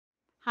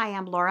Hi,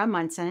 I'm Laura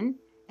Munson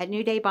at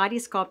New Day Body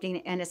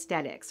Sculpting and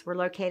Aesthetics. We're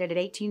located at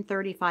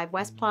 1835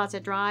 West Plaza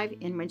Drive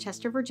in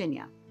Winchester,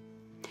 Virginia.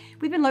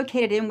 We've been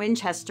located in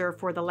Winchester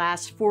for the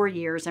last 4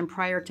 years, and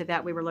prior to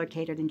that we were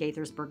located in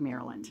Gaithersburg,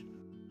 Maryland.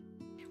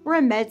 We're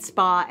a med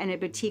spa and a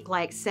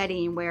boutique-like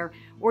setting where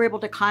we're able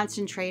to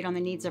concentrate on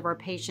the needs of our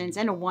patients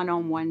in a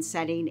one-on-one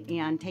setting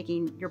and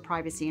taking your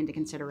privacy into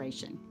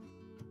consideration.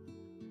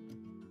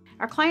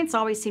 Our clients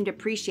always seem to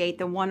appreciate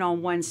the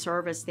one-on-one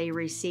service they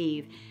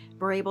receive.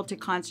 We're able to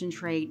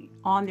concentrate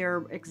on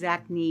their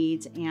exact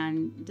needs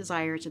and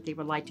desires that they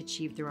would like to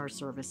achieve through our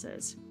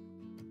services.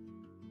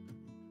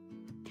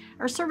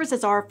 Our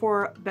services are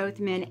for both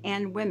men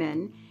and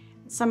women,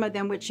 some of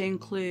them which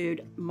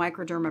include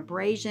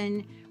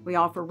microdermabrasion. We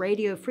offer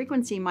radio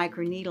frequency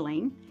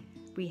microneedling.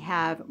 We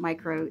have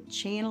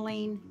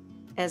microchanneling,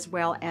 as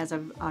well as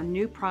a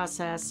new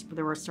process that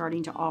we're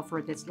starting to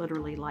offer that's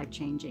literally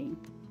life-changing.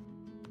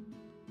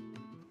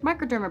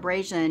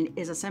 Microdermabrasion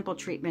is a simple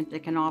treatment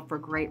that can offer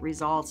great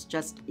results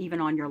just even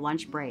on your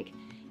lunch break.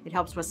 It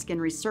helps with skin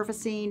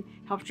resurfacing,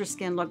 helps your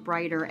skin look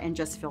brighter, and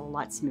just feel a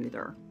lot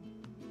smoother.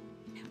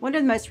 One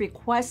of the most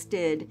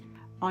requested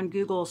on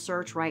Google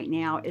search right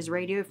now is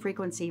radio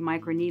frequency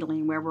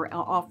microneedling, where we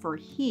offer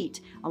heat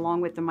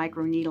along with the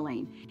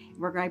microneedling.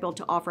 We're able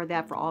to offer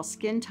that for all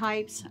skin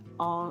types,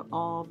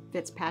 all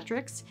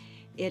Fitzpatricks.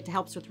 It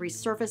helps with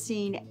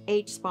resurfacing,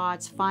 age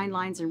spots, fine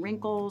lines and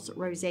wrinkles,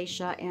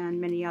 rosacea, and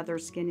many other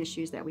skin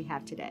issues that we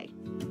have today.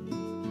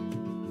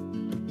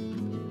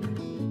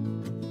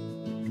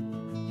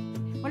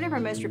 One of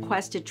our most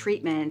requested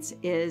treatments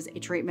is a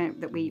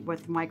treatment that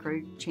with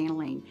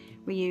microchanneling.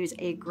 We use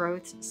a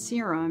growth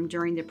serum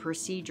during the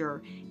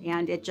procedure,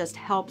 and it just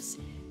helps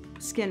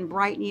skin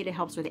brightening. It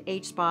helps with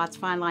age spots,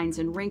 fine lines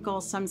and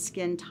wrinkles, some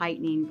skin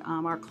tightening.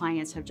 Our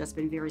clients have just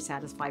been very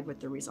satisfied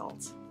with the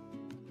results.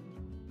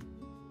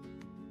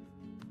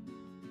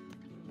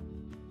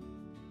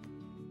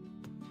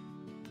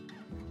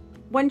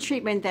 One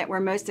treatment that we're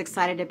most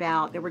excited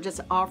about that we're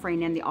just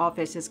offering in the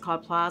office is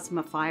called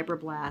plasma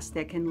fibroblast,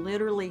 that can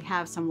literally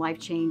have some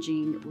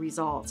life-changing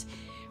results.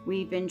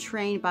 We've been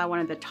trained by one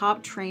of the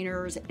top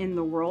trainers in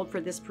the world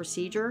for this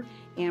procedure,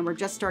 and we're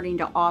just starting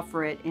to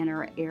offer it in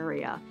our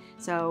area.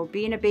 So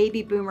being a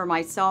baby boomer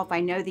myself,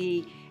 I know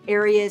the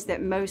areas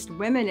that most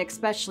women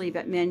especially,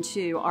 but men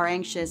too, are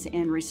anxious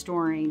in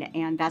restoring,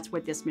 and that's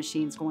what this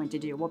machine's going to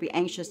do. We'll be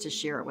anxious to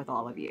share it with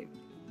all of you.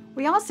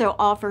 We also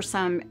offer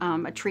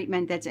a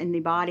treatment that's in the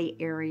body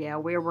area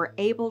where we're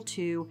able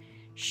to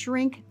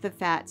shrink the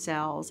fat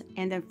cells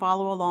and then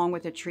follow along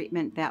with a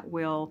treatment that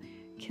will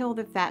kill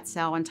the fat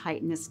cell and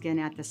tighten the skin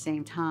at the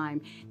same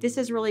time. This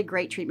is really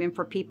great treatment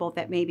for people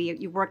that maybe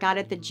you work out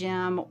at the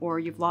gym or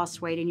you've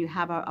lost weight and you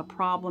have a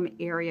problem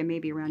area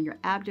maybe around your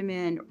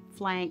abdomen,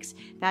 flanks,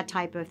 that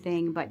type of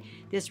thing. But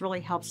this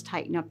really helps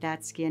tighten up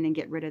that skin and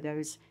get rid of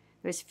those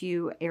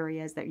few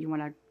areas that you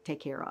want to take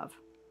care of.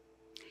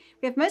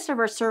 We have most of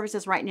our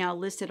services right now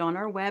listed on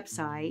our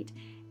website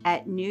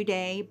at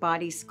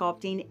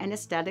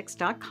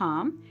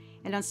newdaybodysculptingandaesthetics.com,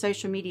 and on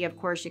social media, of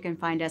course, you can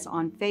find us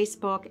on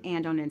Facebook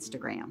and on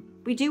Instagram.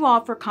 We do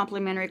offer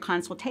complimentary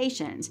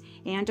consultations,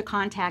 and to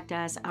contact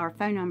us, our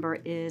phone number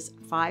is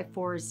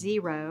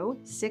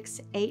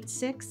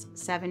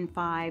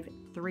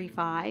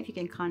 540-686-7535. You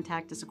can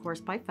contact us, of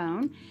course, by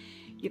phone.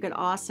 You could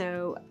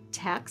also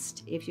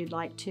text if you'd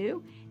like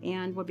to,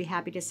 and we'll be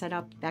happy to set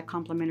up that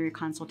complimentary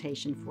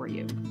consultation for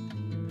you.